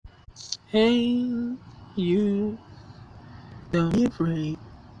Hey, you, don't be afraid.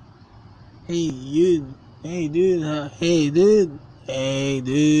 Hey, you. Hey, dude. Hey, dude. Hey,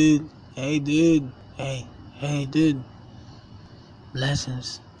 dude. Hey, dude. Hey, dude.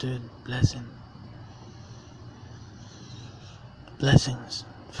 Blessings, dude. Blessings.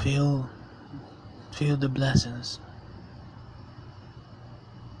 Feel the blessings.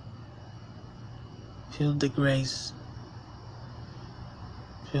 Feel the grace.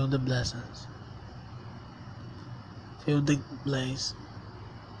 Feel the blessings. Feel the blaze.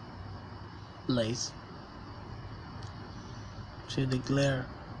 Feel the glare.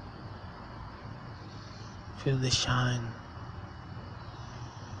 Feel the shine.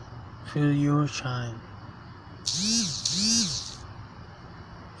 Feel your shine.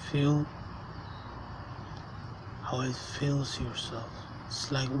 Feel how it fills yourself.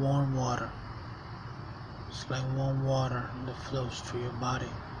 It's like warm water. It's like warm water that flows through your body.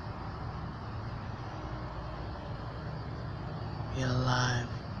 Be alive.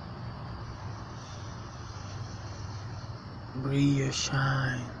 Breathe your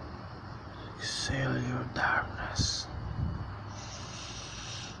shine. Exhale your darkness.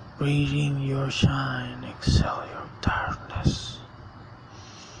 Breathe in your shine. Exhale your darkness.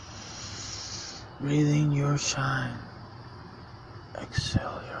 Breathe in your shine.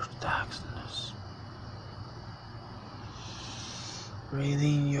 Exhale your darkness. Breathe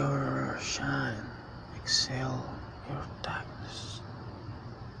in your shine. Exhale your darkness.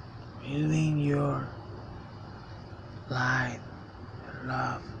 Breathe in your light and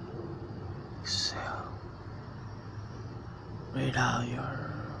love. Exhale. Breathe out your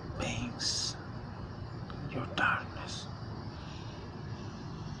pains, your darkness.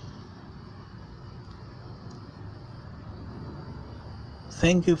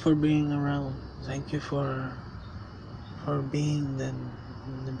 Thank you for being around. Thank you for being the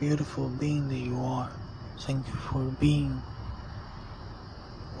beautiful being that you are. Thank you for being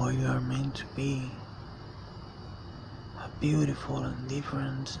what you are meant to be. A beautiful and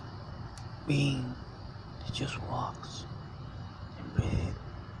different being that just walks and breathes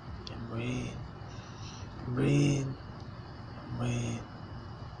and breathes and breathes and breathes.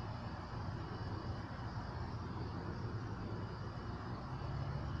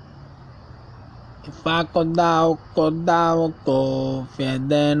 If I could down, go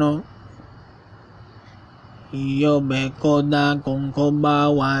fedeno. Io becco da con coba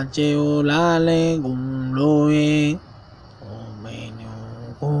wache olale con loe. O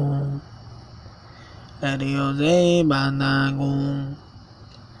menio con. Erio se banda con.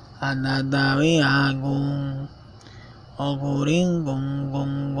 Anadavi agun. Ogurin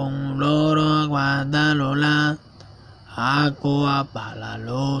con loro guadalola. Ako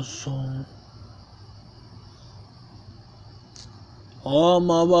apalaloso.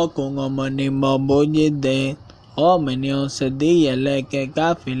 Oma bako ngomani mabojide. Omenio se diele que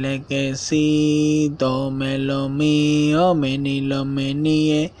cafile que si. Tomelo mi. Omeni lo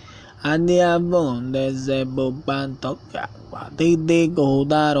menie. Andiamo desde bubanto. Titi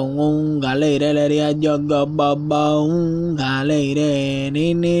kudaron un galere leria yoga baba un galere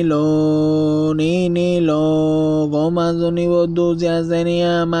nini lo goma sonivo duzia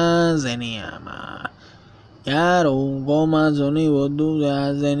zeniama yaro goma sonivo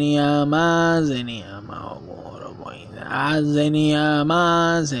duzia zeniama ogoro boina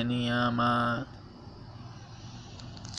zeniama